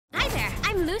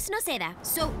I'm Luz Noceda.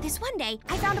 So this one day,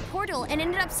 I found a portal and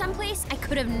ended up someplace I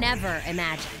could have never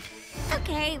imagined.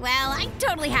 Okay, well, I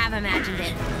totally have imagined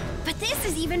it. But this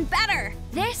is even better.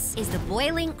 This is the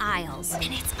Boiling Isles, and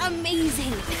it's amazing.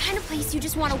 The kind of place you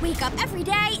just want to wake up every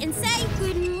day and say,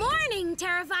 "Good morning,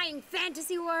 terrifying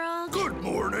fantasy world." Good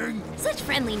morning. Such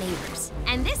friendly neighbors.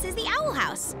 And this is the Owl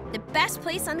House, the best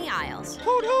place on the Isles.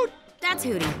 Hoot hoot. That's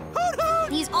Hootie. Hoot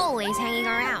hoot. He's always hanging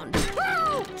around.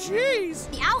 Oh, jeez.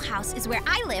 The Owl House is where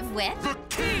I live with The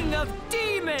king of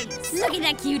demons. Look at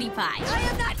that cutie pie. I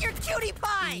am not your cutie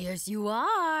pie! Yes, you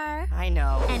are. I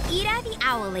know. And Ida, the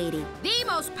Owl Lady. The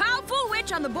most powerful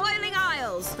witch on the Boiling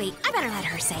Isles. Wait, I better let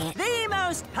her say it. The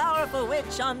most powerful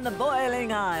witch on the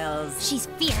Boiling Isles. She's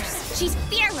fierce. She's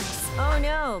fearless. Oh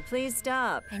no, please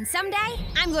stop. And someday,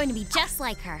 I'm going to be just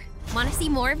like her. Want to see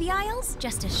more of the Isles?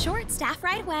 Just a short staff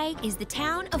ride away is the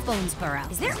town of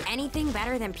Bonesborough. Is there anything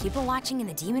better than people watching in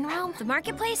the demon realm? The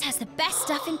marketplace has the best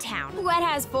stuff in town. What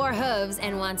has 4 hooves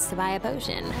and wants to buy a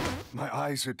potion? My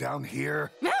eyes are down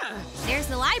here. There's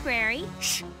the library.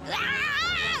 Shh.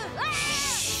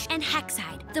 And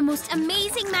Hexside, the most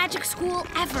amazing magic school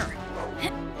ever.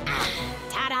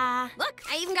 Ta-da! Look,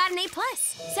 I even got an A+.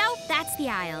 So that's the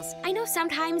Isles. I know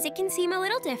sometimes it can seem a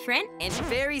little different. And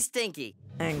very stinky.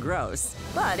 And gross.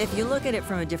 But if you look at it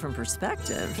from a different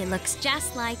perspective, It looks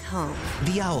just like home.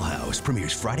 The Owl House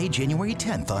premieres Friday, January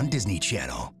 10th on Disney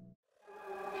Channel.